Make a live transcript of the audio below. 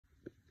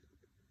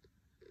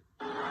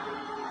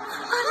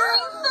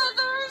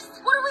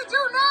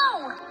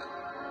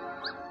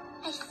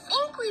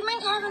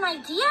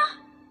an idea?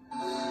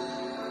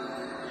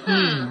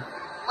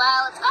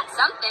 Well, it's got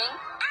something.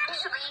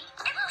 Actually,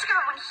 it's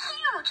got one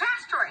huge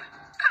asteroid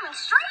coming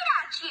straight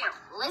at you.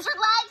 Lizard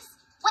legs?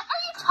 What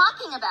are you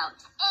talking about?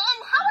 And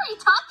how are you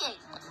talking?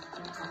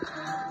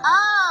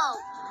 Oh,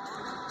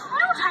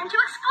 No time to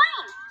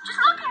explain. Just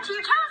look into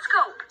your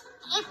telescope.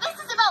 if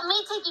this is about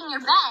me taking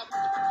your bed.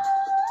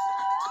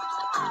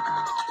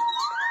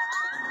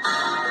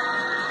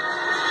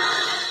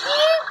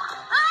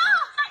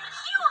 That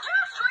huge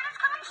asteroid is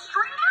coming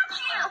straight at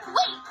you.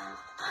 Wait,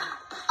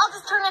 I'll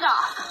just turn it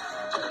off.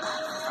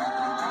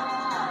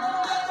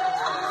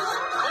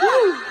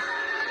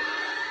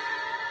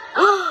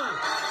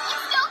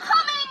 It's still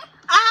coming!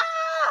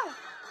 Help!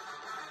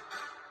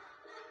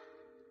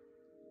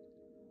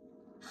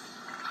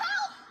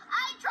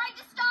 I tried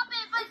to stop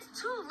it, but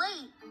It's too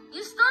late.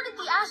 You started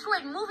the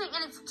asteroid moving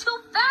and it's too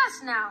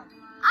fast now.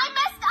 I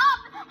messed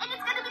up, and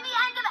it's gonna be the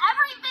end of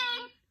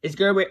everything! It's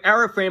gonna be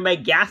everything by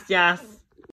gas.